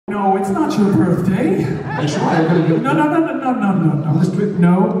No, it's not your birthday. I'm sure I'm gonna go. No. On the street?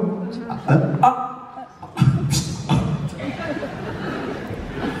 No.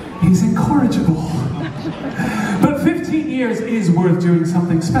 He's incorrigible. But 15 years is worth doing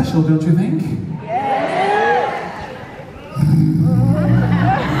something special, don't you think? Hang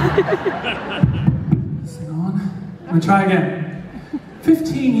on. I'm gonna try again.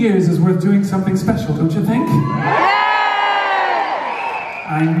 15 years is worth doing something special, don't you think?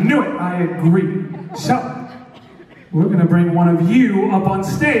 I knew it, I agree. So, we're gonna bring one of you up on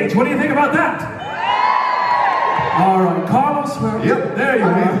stage. What do you think about that? All right, Carlos, Yep. There you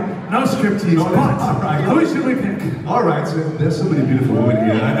are. No striptease, No, but right. who should we pick? All right, so there's so many beautiful women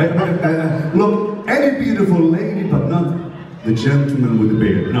here. Look, any beautiful lady, but not the gentleman with the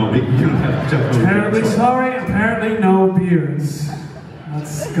beard. No, we can't have gentlemen. Terribly sorry, apparently no beards.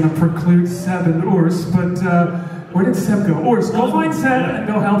 That's gonna preclude Seb and Urs, but where did Seb go? Urs, go find Seb and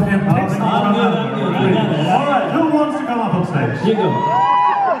go help him pick someone. All right, who wants to come up on stage? You go.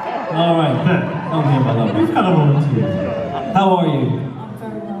 All right, come here, my love. We've got a volunteer. How are you? I'm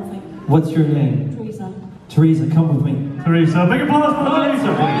very well, thank you. What's your name? Teresa. Teresa, come with me. Teresa, big applause for Teresa.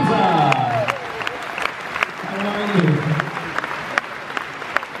 Teresa! How are you?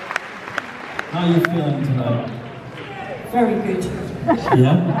 How are you feeling tonight? Very good.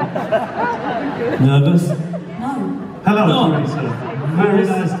 Yeah? Nervous? No. Hello, No. Teresa. Very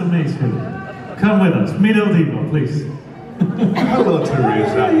nice to meet you. Come with us. Meet El Divo, please. Hello,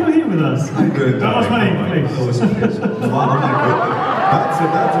 Teresa. Yeah, you're here with us. I'm good. Tell us my name, please. Oh, it's okay. Wow, my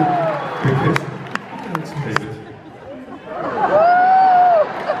goodness. That's a big hit. Take it.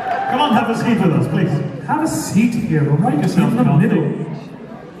 Come on, have a seat with us, please. Have a seat here, right Yourself in the comfy. middle.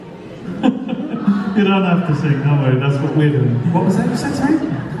 You don't have to sing, don't worry, that's what we're doing. What was that you said, sorry?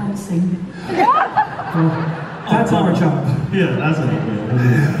 Can't sing. Well, that's our job. Yeah, that's it.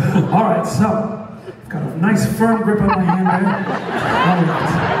 All right, so, I've got a nice firm grip on my hand there. All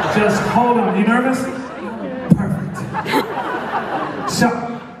right, just hold on. You nervous? Perfect. So,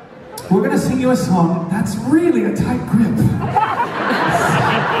 we're gonna sing you a song that's really a tight grip.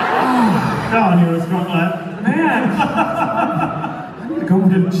 Go on, you're a strong lad. Man, I need to go to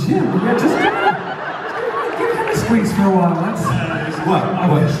the gym. Yeah, just give him a squeeze for a while. That's, What?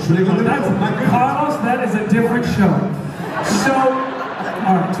 Carlos, that is a different show. So,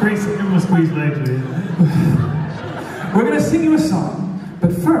 all right, Teresa. Give him a squeeze later. Yeah. We're going to sing you a song,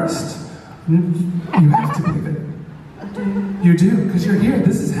 but first, you have to believe it. I do. You do, because you're here.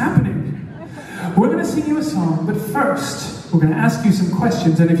 This is happening. We're going to sing you a song, but first, we're going to ask you some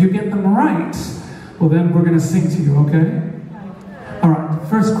questions, and if you get them right, well then we're going to sing to you, okay? All right,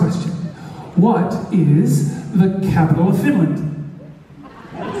 first question. What is the capital of Finland?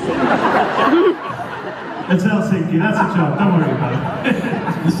 It's Helsinki, that's a joke, don't worry about it.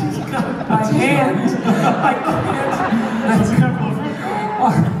 My hand! I can't! That's a couple of...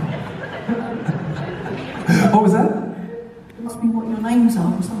 What was that? Ask me what your names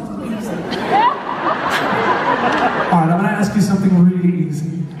are or something easy. All right, I'm going to ask you something really easy.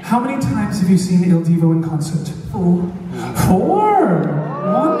 How many times have you seen Il Divo in concert? 4. 4!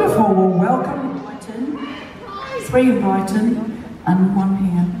 Wonderful, well welcome. Brighton. 3 in Brighton and 1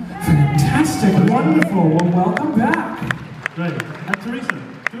 here. Fantastic, wonderful, well welcome back. Great. Teresa,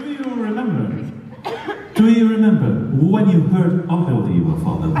 do you remember when you heard of El Divo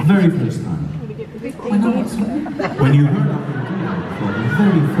for the very first time? When I was When you heard of El Divo for the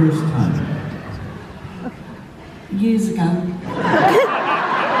very first time? years ago.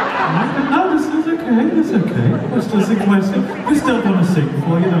 No, this is okay, it's okay. It's just a question. We're still going to sing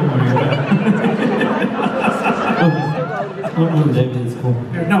for you, don't worry about it. Oh, David, it's cool.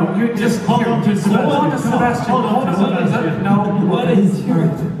 Here, no, you just Hold on to Sebastian. Hold on to Sebastian. Hold on to Hold on. Sebastian. No. What is your...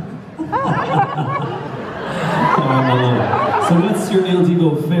 Oh, my love. So what's your Il Divo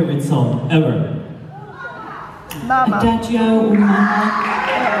favorite song ever? Adagio or Mama.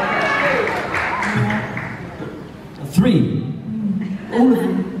 3. All of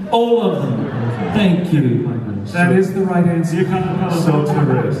them. All of them. Thank you. That is the right answer. You can't So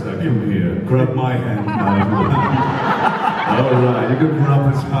Teresa, come here. Grab my hand now. All right, you can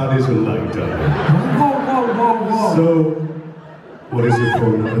grab as hard as you like, darling. Whoa. So, what is your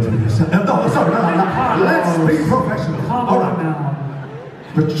phone number, Teresa? No, sorry, no. Let's be professional. Calm All down right. now.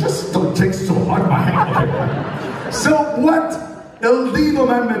 But just don't take so hard my hand. Okay. So, what El Divo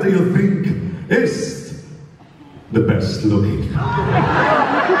member do you think is the best looking?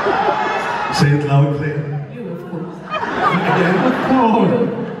 Say it loud and clear. You, of course.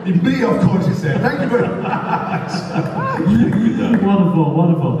 Again, me, of course, you said. Thank you very much. Wonderful,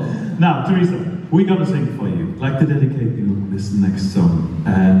 wonderful. Now, Teresa, we're going to sing for you. I'd like to dedicate you this next song.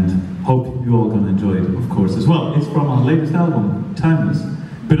 And you're all going to enjoy it, of course, as well. It's from our latest album, Timeless.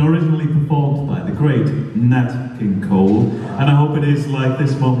 Been originally performed by the great Nat King Cole, and I hope it is like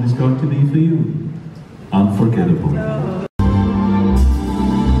this moment is going to be for you. Unforgettable.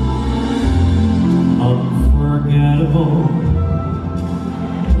 Unforgettable,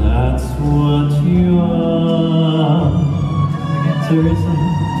 that's what you are, Teresa.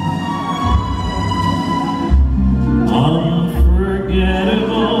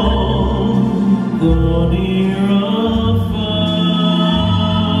 Unforgettable, though near or far.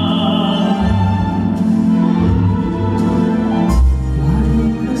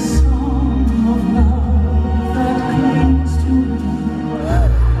 Like a song of love that clings to me.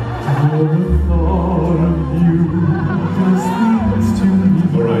 All the thought of you does things to me.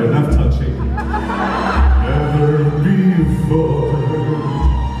 Alright, enough touching. Never before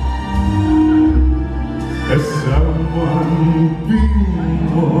has someone been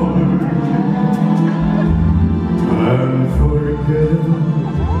more